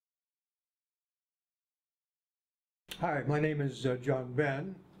Hi, my name is Jon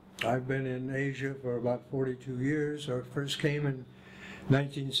Benn. I've been in Asia for about 42 years. I first came in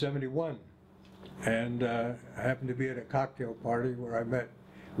 1971, and I happened to be at a cocktail party where I met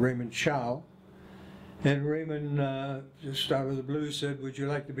Raymond Chow. And Raymond, just out of the blue, said, "Would you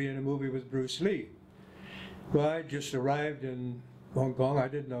like to be in a movie with Bruce Lee?" Well, I just arrived in Hong Kong. I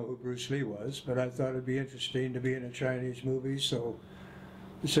didn't know who Bruce Lee was, but I thought it'd be interesting to be in a Chinese movie, so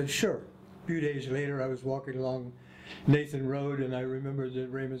I said, sure. A few days later, I was walking along Nathan Road, and I remembered that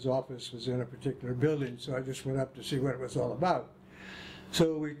Raymond's office was in a particular building, so I just went up to see what it was all about.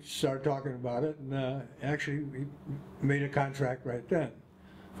 So we started talking about it, and actually we made a contract right then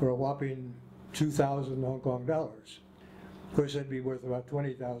for a whopping 2,000 Hong Kong dollars. Of course, that'd be worth about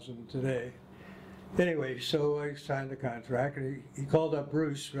 20,000 today. Anyway, so I signed the contract, and he called up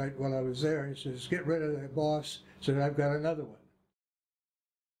Bruce right while I was there, and he says, "Get rid of that boss," so I've got another one.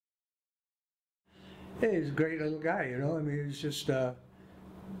 Hey, he's a great little guy, you know. I mean, he's just, I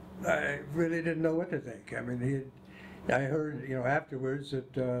really didn't know what to think. I mean, I heard, you know, afterwards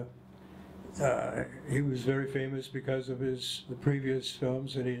that he was very famous because of the previous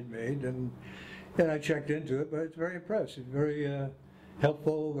films that he had made, and I checked into it, but it's very impressive, very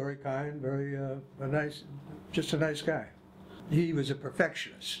helpful, very kind, very just a nice guy. He was a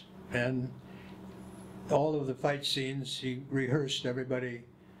perfectionist, and all of the fight scenes, he rehearsed everybody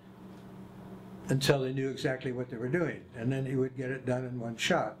until they knew exactly what they were doing, and then he would get it done in one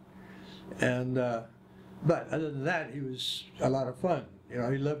shot. And but other than that, he was a lot of fun. You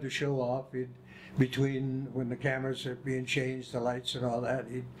know, he loved to show off. Between when the cameras are being changed, the lights and all that,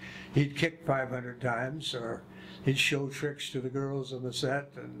 he'd kick 500 times, or he'd show tricks to the girls on the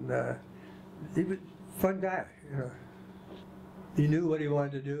set, and he was a fun guy. You know, he knew what he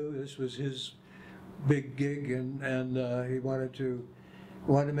wanted to do. This was his big gig, and he wanted to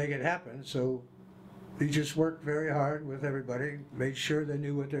make it happen. So he just worked very hard with everybody, made sure they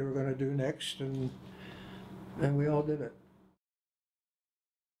knew what they were going to do next, and we all did it.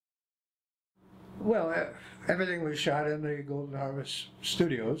 Well, everything was shot in the Golden Harvest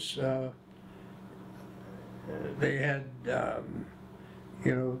Studios. They had,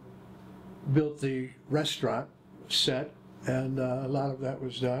 you know, built the restaurant set, and a lot of that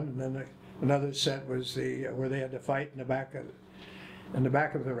was done. And then another set was where they had to fight in the back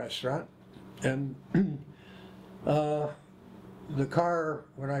of the restaurant. And the car,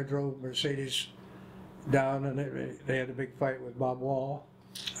 when I drove Mercedes down, and they had a big fight with Bob Wall.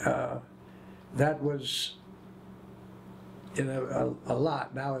 That was in a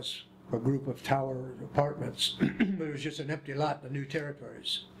lot. Now it's a group of tower apartments, but it was just an empty lot in the New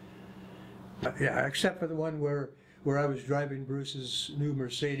Territories. Yeah, except for the one where I was driving Bruce's new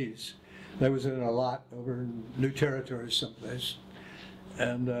Mercedes. That was in a lot over in New Territories someplace.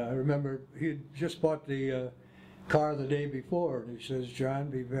 And I remember he had just bought the car the day before, and he says, "John,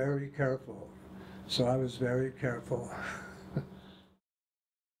 be very careful." So I was very careful.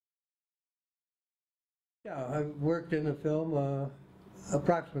 Yeah, I worked in the film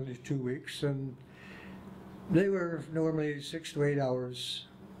approximately 2 weeks, and they were normally 6 to 8 hours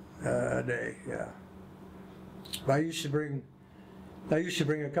a day. Yeah, I used to bring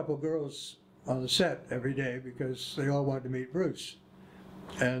a couple girls on the set every day because they all wanted to meet Bruce.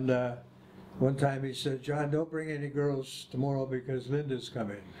 And one time he said, "John, don't bring any girls tomorrow because Linda's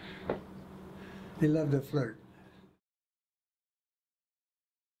coming." He loved to flirt.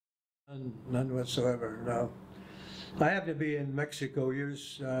 None whatsoever, no. I happened to be in Mexico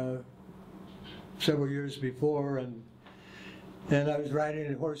several years before, and I was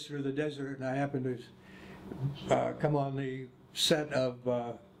riding a horse through the desert, and I happened to come on the set of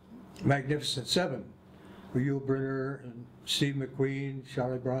Magnificent Seven, with Yul Brynner and Steve McQueen,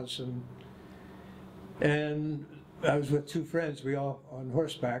 Charlie Bronson, and I was with two friends, we all on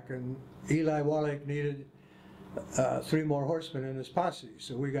horseback, and Eli Wallach needed 3 more horsemen in his posse,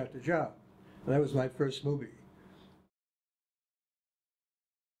 so we got the job. And that was my first movie.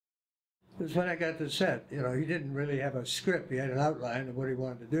 It was when I got to the set. You know, he didn't really have a script. He had an outline of what he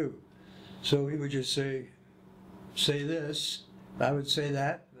wanted to do. So he would just say this, I would say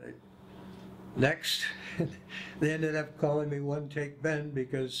that, next. They ended up calling me One Take Ben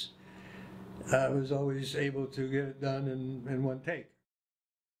because I was always able to get it done in one take.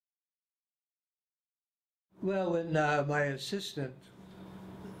 Well, when my assistant,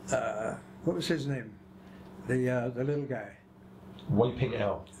 what was his name? The little guy. Wei Ping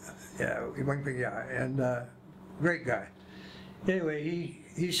L. Yeah, Wei Ping, yeah, and great guy. Anyway,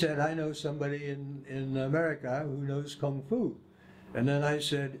 he said, "I know somebody in America who knows Kung Fu." And then I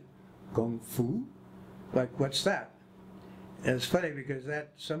said, "Kung Fu? Like, what's that?" And it's funny because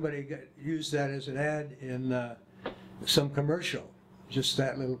somebody used that as an ad in some commercial, just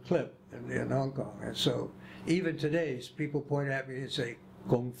that little clip in Hong Kong. And so even today, people point at me and say,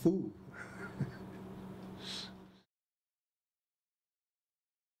 Kung Fu.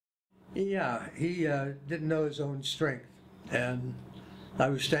 Yeah, he didn't know his own strength. And I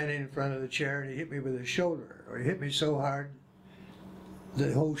was standing in front of the chair and he hit me with his shoulder. Or he hit me so hard,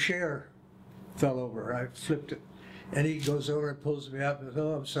 the whole chair fell over. I flipped it. And he goes over and pulls me up and says,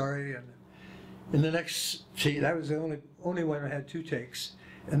 oh, I'm sorry. And in the next, see, that was the only one I had 2 takes.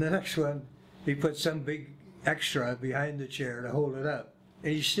 And the next one, he put some big extra behind the chair to hold it up.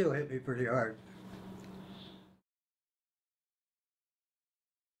 And he still hit me pretty hard.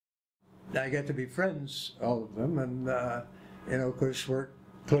 I got to be friends, all of them, and you know, of course, worked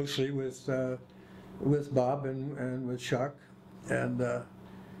closely with Bob and with Chuck. And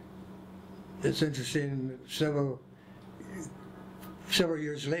it's interesting. Several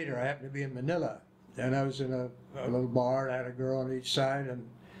years later, I happened to be in Manila, and I was in a little bar. And I had a girl on each side, and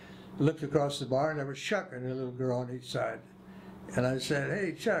looked across the bar, and there was Chuck and a little girl on each side. And I said,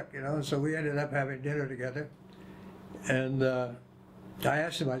 "Hey, Chuck," you know. So we ended up having dinner together, and I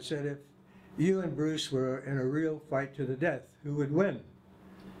asked him. I said, "If you and Bruce were in a real fight to the death, who would win?"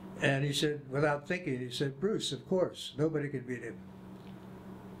 And he said, without thinking, he said, "Bruce, of course. Nobody could beat him."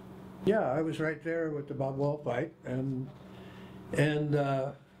 Yeah, I was right there with the Bob Wall fight, and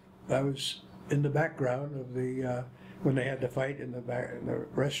I was in the background of the when they had the fight in the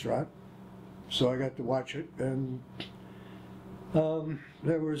restaurant, so I got to watch it. And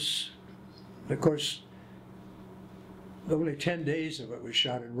there was, of course, only 10 days of it was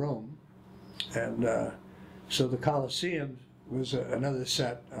shot in Rome. And so the Coliseum was another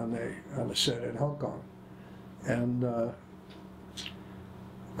set on the set in Hong Kong, and of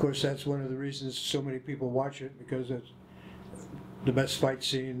course that's one of the reasons so many people watch it, because it's the best fight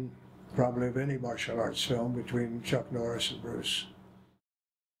scene probably of any martial arts film between Chuck Norris and Bruce.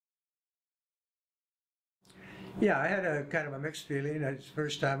 Yeah, I had a kind of a mixed feeling. It's the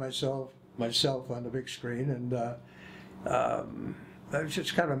first time I saw myself on the big screen, and it was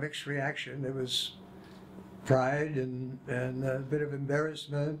just kind of a mixed reaction. There was pride and a bit of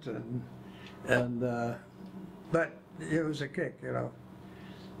embarrassment, but it was a kick, you know.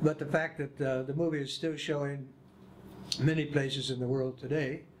 But the fact that the movie is still showing many places in the world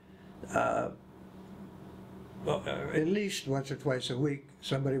today, at least once or twice a week,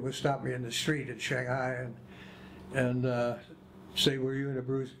 somebody would stop me in the street in Shanghai and say, "Were you in a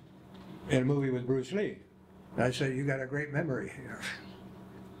movie with Bruce Lee?" And I say, "You got a great memory." You know?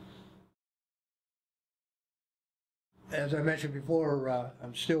 As I mentioned before,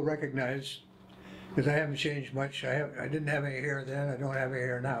 I'm still recognized because I haven't changed much. I didn't have any hair then. I don't have any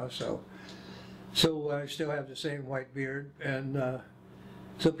hair now, so I still have the same white beard, and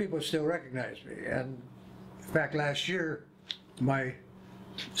so people still recognize me. And in fact, last year, my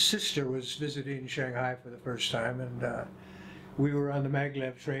sister was visiting Shanghai for the first time, and we were on the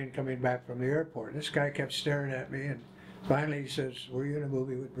maglev train coming back from the airport. This guy kept staring at me, and finally he says, "Were you in a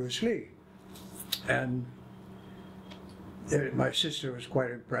movie with Bruce Lee?" And my sister was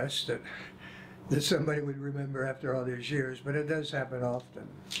quite impressed that somebody would remember after all these years, but it does happen often.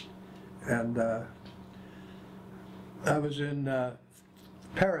 And I was in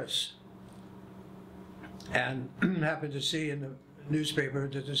Paris and happened to see in the newspaper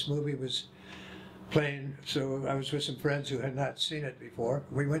that this movie was playing, so I was with some friends who had not seen it before.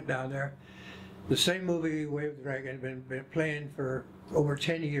 We went down there. The same movie, Way of the Dragon, had been playing for over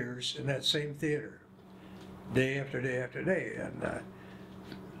 10 years in that same theater, day after day after day. And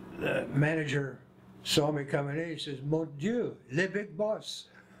the manager saw me coming in. He says, "Mon Dieu, le big boss."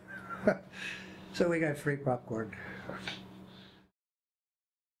 So we got free popcorn.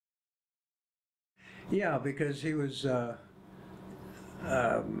 Yeah, because he was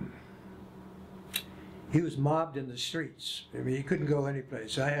mobbed in the streets. I mean, he couldn't go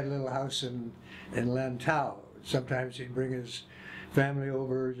anyplace. I had a little house in Lantau. Sometimes he'd bring his family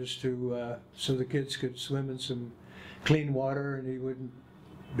over just to so the kids could swim in some clean water and he wouldn't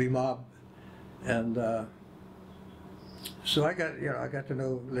be mobbed. And so I got to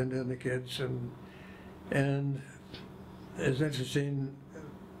know Linda and the kids, and it's interesting.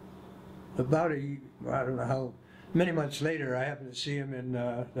 About I don't know how many months later, I happened to see him in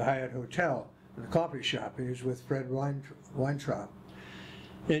the Hyatt Hotel in the coffee shop. He was with Fred Weintraub,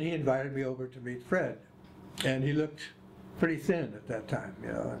 and he invited me over to meet Fred. And he looked pretty thin at that time, you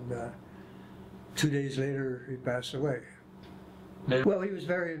know. And 2 days later, he passed away. Well, he was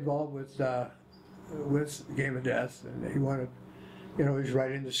very involved with Game of Death, and he wanted, you know, he was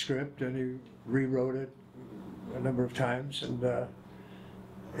writing the script and he rewrote it a number of times, and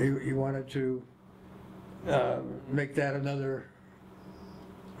he wanted to make that another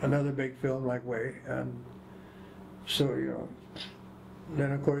big film like Way. And so, you know,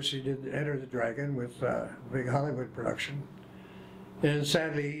 then of course he did Enter the Dragon with a big Hollywood production. And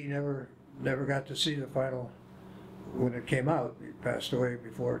sadly, he never got to see the final when it came out. He passed away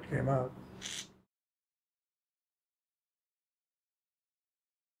before it came out.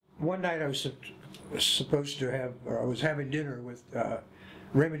 One night I was supposed to have, or I was having dinner with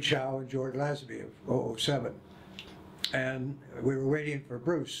Raymond Chow and George Lazenby of 007. And we were waiting for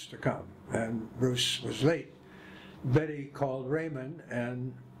Bruce to come, and Bruce was late. Betty called Raymond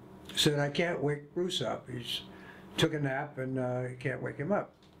and said, "I can't wake Bruce up. He's took a nap and he can't wake him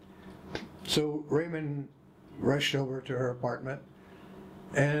up." So Raymond rushed over to her apartment,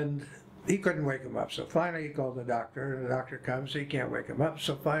 and he couldn't wake him up. So finally he called the doctor, and the doctor comes, he can't wake him up.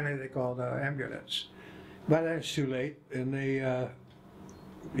 So finally they called the ambulance. By then it's too late, and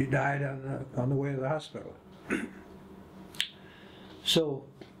he died on the way to the hospital. So,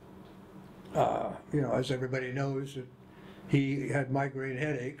 you know, as everybody knows, he had migraine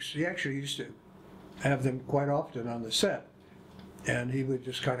headaches. He actually used to have them quite often on the set, and he would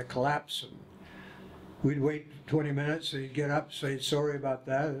just kind of collapse. And we'd wait 20 minutes, and he'd get up, say sorry about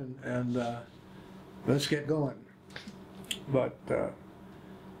that, and let's get going. But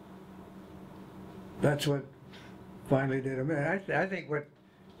that's what finally did him in. I think what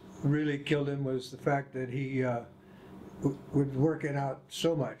really killed him was the fact that he would work it out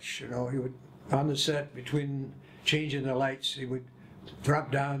so much. You know, he would, on the set, between changing the lights, he would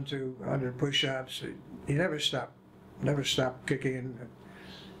drop down to 100 push-ups. He never stopped kicking.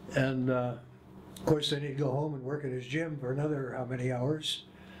 And of course, then he'd go home and work at his gym for another how many hours.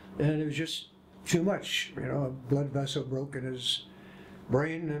 And it was just too much. You know, a blood vessel broke in his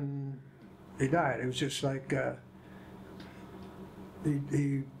brain and he died. It was just like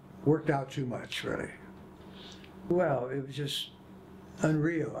he worked out too much, really. Well, it was just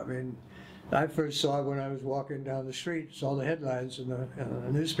unreal. I mean, I first saw it when I was walking down the street, saw the headlines in the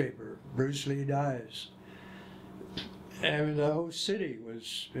newspaper, Bruce Lee dies. And the whole city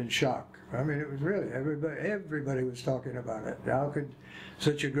was in shock. I mean, it was really, everybody was talking about it. How could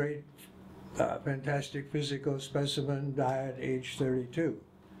such a great, fantastic physical specimen die at age 32?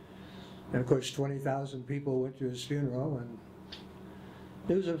 And of course, 20,000 people went to his funeral, and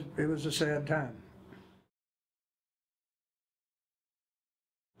it was a sad time.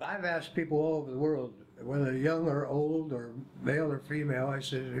 I've asked people all over the world, whether young or old or male or female, I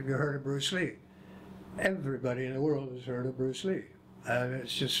said, have you heard of Bruce Lee? Everybody in the world has heard of Bruce Lee.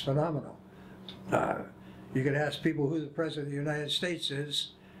 It's just phenomenal. You could ask people who the President of the United States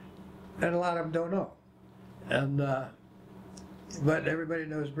is, and a lot of them don't know. And but everybody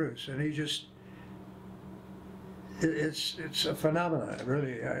knows Bruce, and he just, it's a phenomenon,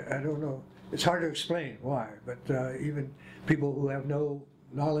 really. I don't know. It's hard to explain why, but even people who have no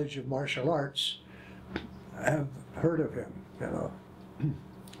knowledge of martial arts have heard of him, you know.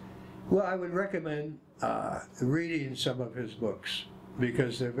 Well, I would recommend reading some of his books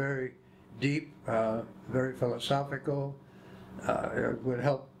because they're very deep, very philosophical. It would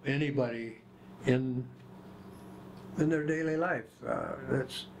help anybody in their daily life.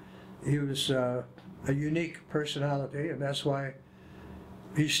 He was a unique personality, and that's why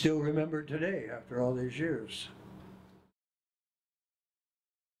he's still remembered today after all these years.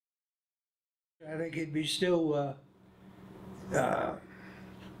 I think he'd be still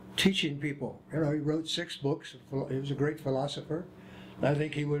teaching people. You know, he wrote 6 books. He was a great philosopher. I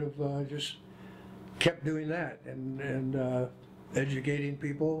think he would have just kept doing that and educating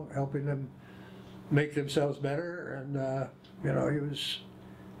people, helping them make themselves better. And you know, he was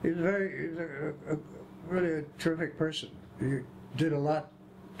really a terrific person. He did a lot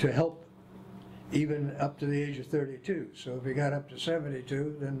to help even up to the age of 32. So if he got up to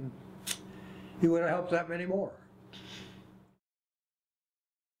 72, then he would have helped that many more.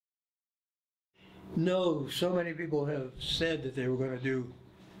 No, so many people have said that they were going to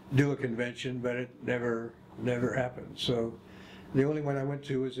do a convention, but it never happened. So the only one I went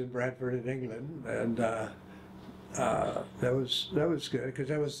to was in Bradford in England, and that was good because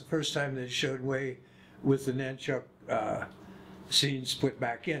that was the first time they showed Way with the nunchuck scenes put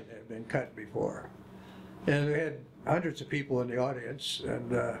back in. They had been cut before, and we had hundreds of people in the audience,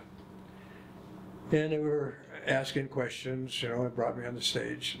 and they were asking questions. You know, it brought me on the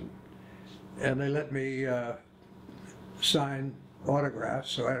stage. And they let me sign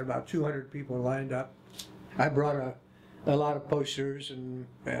autographs, so I had about 200 people lined up. I brought a lot of posters and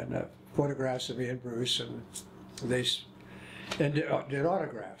photographs of me and Bruce, and they did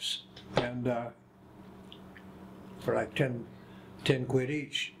autographs, and for like 10 quid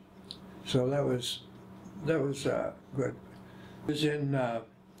each. So that was that was good. It was in,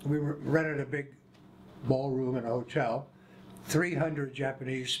 we rented a big ballroom in a hotel. 300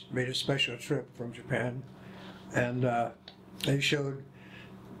 Japanese made a special trip from Japan, and they showed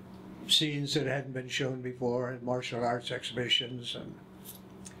scenes that hadn't been shown before in martial arts exhibitions,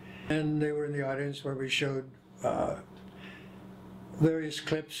 and they were in the audience where we showed various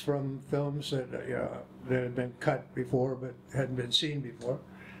clips from films that that had been cut before but hadn't been seen before.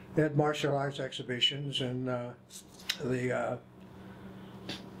 They had martial arts exhibitions, and the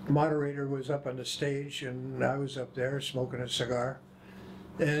moderator was up on the stage, and I was up there smoking a cigar,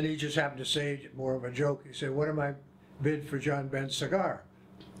 and he just happened to say, more of a joke, he said, "What am I bid for Jon Benn's cigar?"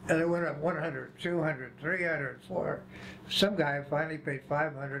 And it went up 100, 200, 300, 400. Some guy finally paid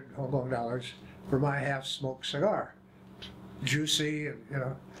 500 Hong Kong dollars for my half-smoked cigar. Juicy,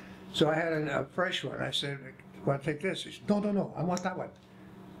 and, So I had a fresh one. I said, "Want to take this?" He said, No, I want that one."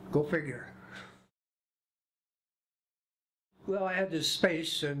 Go figure. Well, I had this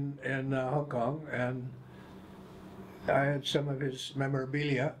space in Hong Kong, and I had some of his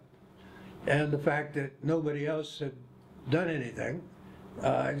memorabilia, and the fact that nobody else had done anything,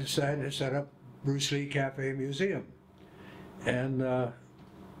 I decided to set up Bruce Lee Cafe Museum. And I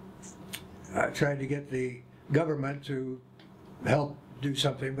tried to get the government to help do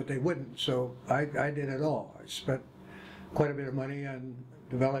something, but they wouldn't, so I did it all. I spent quite a bit of money on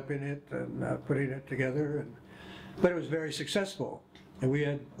developing it and putting it together, but it was very successful. And we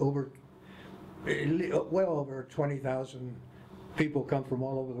had well over 20,000 people come from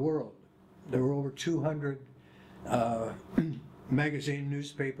all over the world. There were over 200 magazine,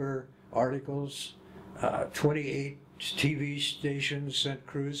 newspaper articles, 28 TV stations sent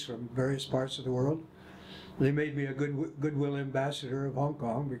crews from various parts of the world. They made me a goodwill ambassador of Hong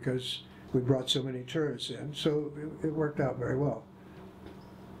Kong because we brought so many tourists in, so it worked out very well.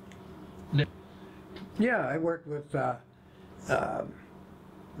 Yeah, I worked with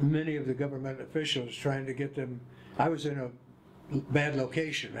many of the government officials trying to get them. I was in a bad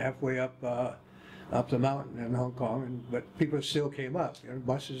location, halfway up the mountain in Hong Kong, but people still came up.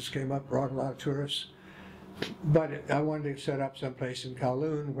 Buses came up, brought a lot of tourists. But I wanted to set up someplace in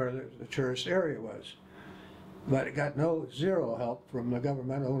Kowloon where the tourist area was. But it got zero help from the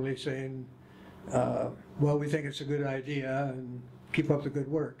government, only saying, well, we think it's a good idea and keep up the good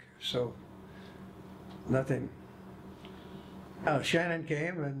work. So, nothing. Shannon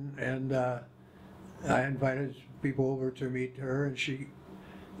came, and I invited people over to meet her, and she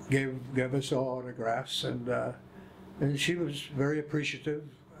gave us all autographs, and she was very appreciative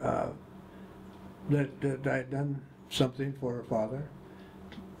that I had done something for her father.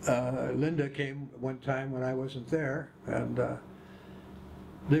 Linda came one time when I wasn't there, and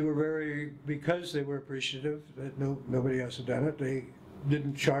they were because they were appreciative that nobody else had done it, they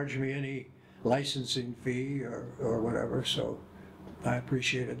didn't charge me any licensing fee or whatever, so I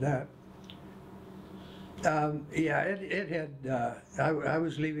appreciated that. Yeah, it had, I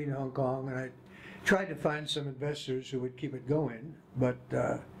was leaving Hong Kong, and I tried to find some investors who would keep it going, but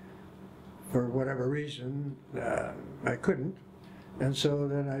for whatever reason, I couldn't. And so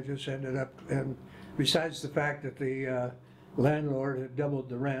then I just ended up, and besides the fact that the landlord had doubled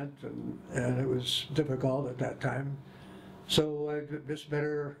the rent, and it was difficult at that time, so I just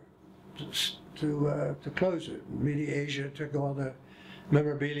better to close it. Media Asia took all the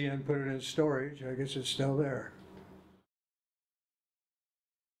memorabilia and put it in storage. I guess it's still there.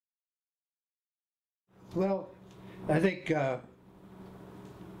 Well, I think yeah,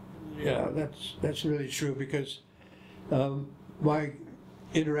 that's really true, because my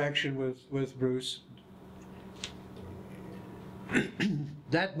interaction with Bruce,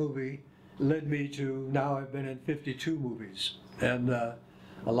 that movie led me to, now I've been in 52 movies and a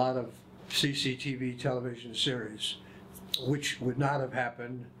lot of CCTV television series, which would not have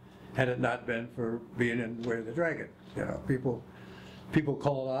happened had it not been for being in Way of the Dragon. People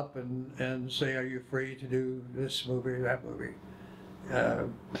call up and say, "Are you free to do this movie, that movie?"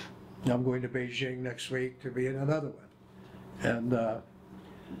 I'm going to Beijing next week to be in another one. And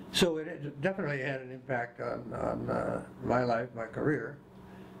so it definitely had an impact on my life, my career.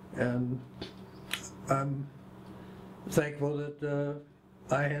 And I'm thankful that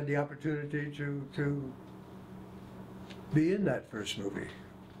I had the opportunity to be in that first movie.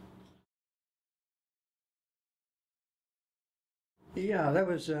 Yeah, that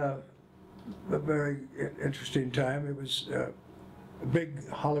was a very interesting time. It was a big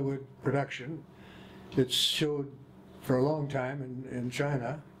Hollywood production. It showed for a long time in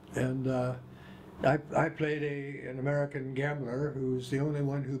China, and I played an American gambler who was the only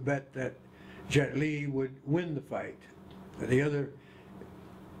one who bet that Jet Li would win the fight. The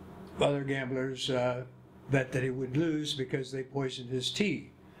other gamblers bet that he would lose because they poisoned his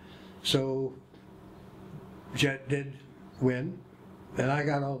tea. So Jet did win, and I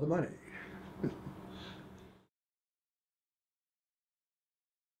got all the money.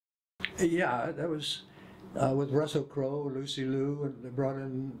 Yeah, that was with Russell Crowe, Lucy Liu, and they brought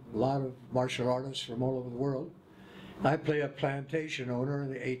in a lot of martial artists from all over the world. I play a plantation owner in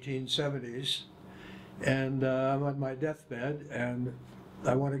the 1870s, and I'm on my deathbed, and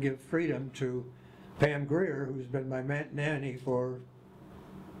I want to give freedom to Pam Grier, who's been my nanny for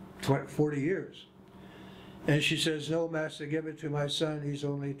 40 years. And she says, "No, Master, give it to my son. He's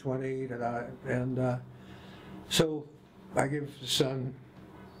only 20." So I give the son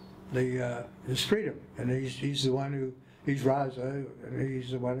his freedom, and he's the one who, he's Raza, and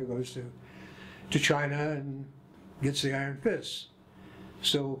he's the one who goes to China and gets the Iron Fist.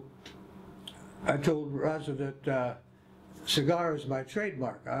 So I told Raza that cigar is my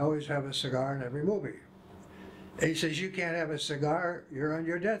trademark. I always have a cigar in every movie. And he says, "You can't have a cigar, you're on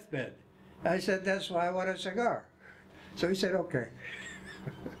your deathbed." I said, "That's why I want a cigar." So he said, "Okay."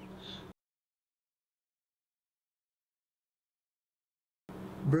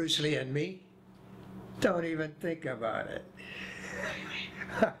 Bruce Lee and me? Don't even think about it.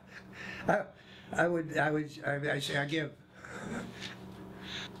 I give.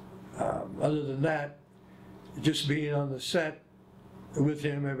 Other than that, just being on the set with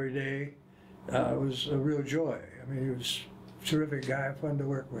him every day was a real joy. I mean, he was a terrific guy, fun to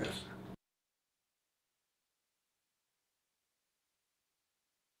work with.